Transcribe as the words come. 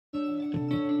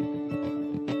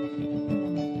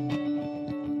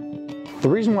The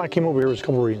reason why I came over here was a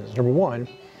couple of reasons. Number one,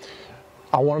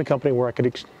 I wanted a company where I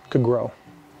could grow.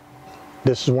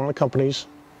 This is one of the companies,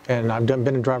 and I've been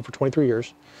in driving for 23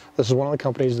 years. This is one of the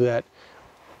companies that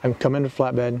I can come into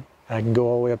Flatbed and I can go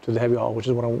all the way up to the heavy haul, which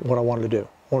is what I wanted to do.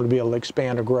 I wanted to be able to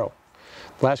expand or grow.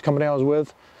 The last company I was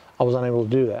with, I was unable to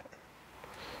do that.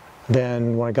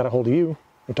 Then when I got a hold of you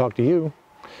and talked to you,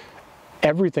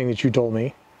 everything that you told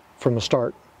me from the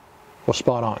start was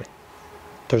spot on.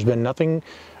 There's been nothing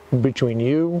between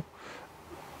you,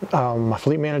 my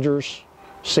fleet managers,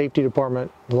 safety department,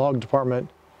 log department,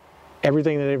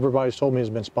 everything that everybody's told me has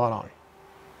been spot on.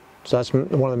 So that's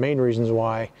one of the main reasons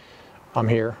why I'm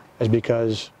here, is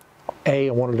because A,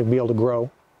 I wanted to be able to grow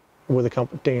with a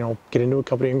company, you know, get into a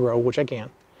company and grow, which I can.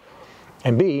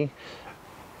 And B,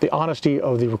 the honesty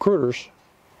of the recruiters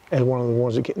is one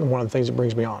of the things that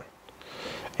brings me on.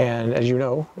 And as you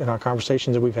know, in our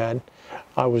conversations that we've had,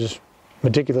 I was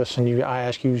meticulous, and I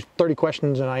asked you 30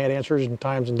 questions and I had answers and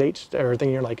times and dates, everything.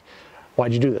 You're like,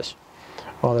 why'd you do this?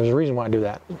 Well, there's a reason why I do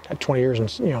that. At 20 years in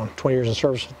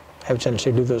service, I have a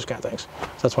tendency to do those kind of things.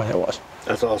 So that's why that was.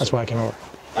 That's awesome. That's why I came over.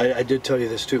 I did tell you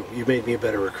this too. You made me a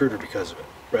better recruiter because of it,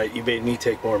 right? You made me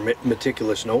take more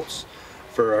meticulous notes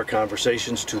for our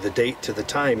conversations, to the date, to the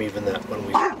time, even that when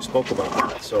we spoke about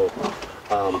that. So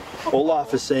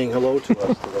Olaf is saying hello to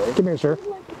us today. Come here, sir.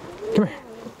 Come here.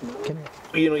 Come here.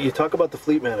 You know, you talk about the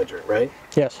fleet manager, right?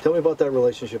 Yes. Tell me about that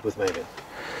relationship with Megan.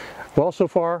 Well, so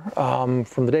far,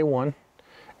 from the day one,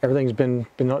 everything's been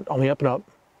on the up and up.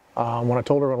 When I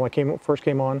told her when I first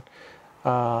came on,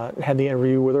 had the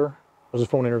interview with her, it was a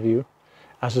phone interview.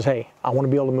 I says, hey, I want to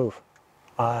be able to move.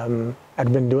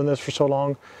 I've been doing this for so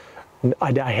long.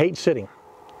 I hate sitting.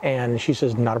 And she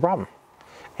says, not a problem.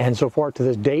 And so far to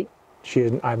this date,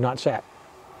 I have not sat,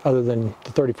 other than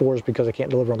the 34s because I can't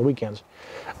deliver on the weekends.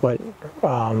 But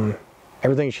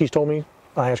everything she's told me,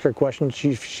 I ask her a question,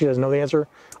 she doesn't know the answer.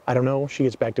 I don't know, she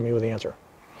gets back to me with the answer.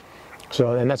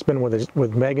 So, and that's been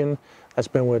with Megan, that's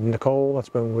been with Nicole, that's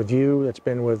been with you, that's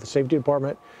been with the safety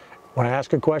department. When I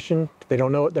ask a question, if they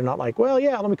don't know it, they're not like, well,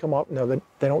 yeah, let me come up. No, they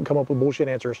don't come up with bullshit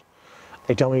answers.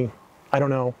 They tell me, I don't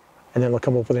know, and then they'll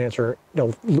come up with an answer,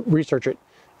 they'll research it,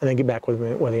 and then get back with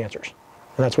me with the answers.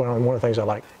 And that's one of the things I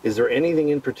like. Is there anything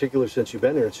in particular, since you've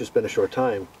been here, it's just been a short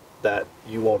time, that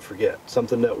you won't forget?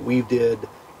 Something that we did,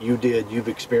 you've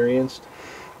experienced?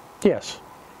 Yes.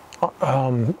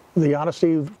 The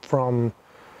honesty from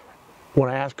when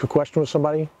I ask a question with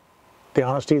somebody, the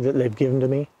honesty that they've given to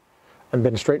me, and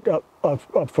been straight up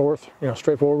forth,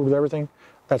 straightforward with everything.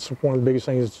 That's one of the biggest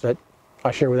things that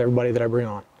I share with everybody that I bring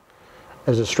on,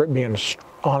 is being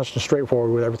honest and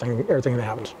straightforward with everything that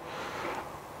happens.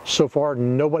 So far,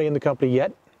 nobody in the company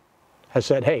yet has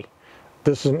said, hey,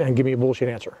 this is, and give me a bullshit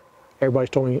answer. Everybody's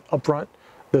told me up front,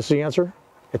 this is the answer.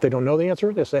 If they don't know the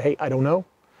answer, they say, hey, I don't know,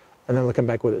 and then they'll come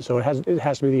back with it. So it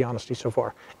has to be the honesty so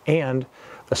far, and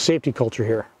the safety culture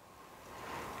here.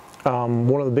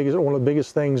 One of the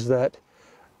biggest things that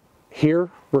here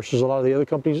versus a lot of the other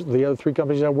companies, the other 3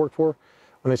 companies I work for,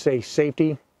 when they say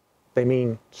safety, they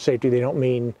mean safety. They don't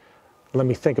mean, let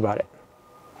me think about it.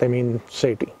 They mean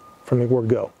safety from the word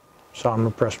go. So I'm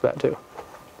impressed with that too.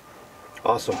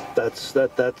 Awesome.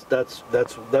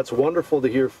 That's wonderful to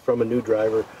hear from a new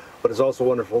driver, but it's also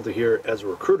wonderful to hear as a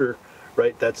recruiter,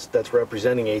 right? That's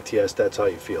representing ATS. That's how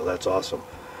you feel. That's awesome.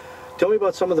 Tell me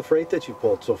about some of the freight that you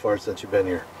pulled so far since you've been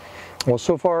here. Well,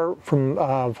 so far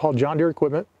I've hauled John Deere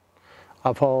equipment.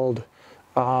 I've hauled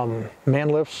man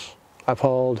lifts. I've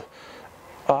hauled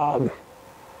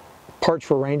parts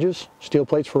for ranges, steel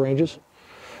plates for ranges,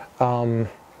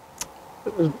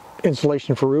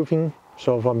 insulation for roofing.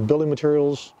 So if I'm building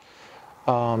materials,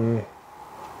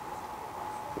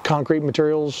 concrete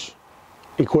materials,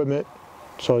 equipment.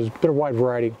 So it's been a wide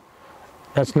variety.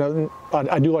 That's nothing.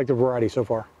 I do like the variety so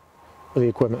far with the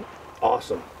equipment.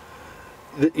 Awesome.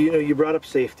 You brought up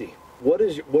safety. What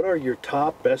are your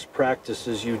top best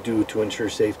practices you do to ensure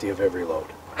safety of every load?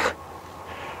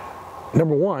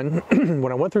 Number one,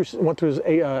 when I went through his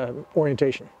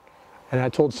orientation, and I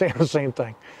told Sam the same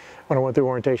thing when I went through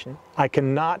orientation, I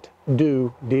cannot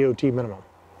do DOT minimum.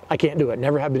 I can't do it.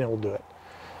 Never have been able to do it.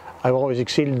 I've always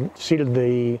exceeded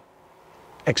the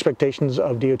expectations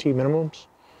of DOT minimums,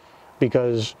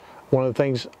 because one of the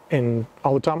things in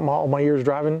all my years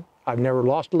driving, I've never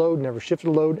lost a load, never shifted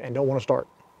a load, and don't want to start.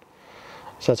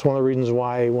 So that's one of the reasons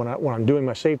why when I'm doing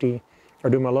my safety or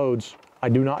doing my loads, I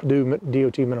do not do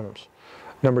DOT minimums.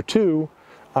 Number two,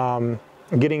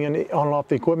 getting on and off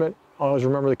the equipment, I always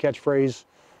remember the catchphrase,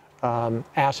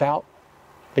 ass out,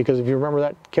 because if you remember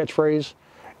that catchphrase,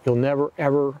 you'll never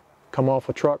ever come off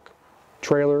a truck,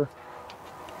 trailer,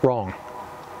 wrong.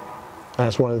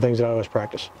 that's one of the things that I always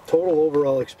practice. Total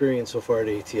overall experience so far at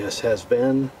ATS has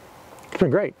been? It's been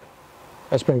great.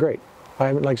 That's been great. I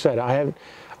haven't, like I said,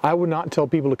 I would not tell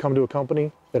people to come to a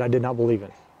company that I did not believe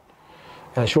in.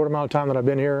 In a short amount of time that I've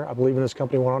been here, I believe in this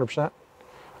company 100%.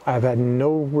 I've had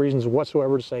no reasons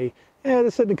whatsoever to say,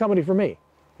 this isn't a company for me.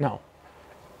 No.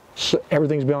 So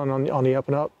everything's been on the up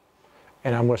and up,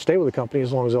 and I'm going to stay with the company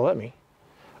as long as they'll let me,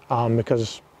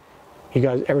 because you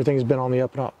guys, everything's been on the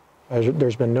up and up.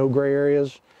 There's been no gray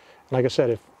areas. Like I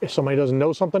said, if somebody doesn't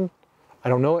know something, I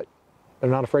don't know it, they're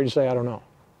not afraid to say I don't know,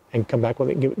 and come back with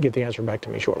it, get the answer back to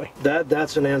me shortly.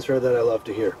 That's an answer that I love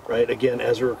to hear, right? Again,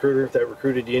 as a recruiter that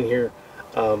recruited you in here,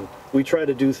 we try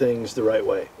to do things the right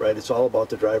way, right? It's all about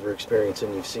the driver experience,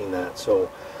 and you've seen that.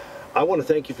 So I want to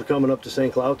thank you for coming up to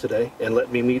St. Cloud today and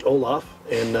letting me meet Olaf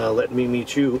and letting me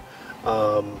meet you,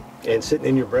 and sitting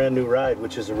in your brand new ride,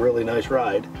 which is a really nice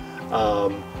ride.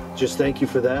 Just thank you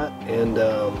for that, and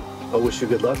I wish you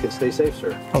good luck and stay safe,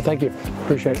 sir. Oh, thank you.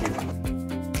 Appreciate it.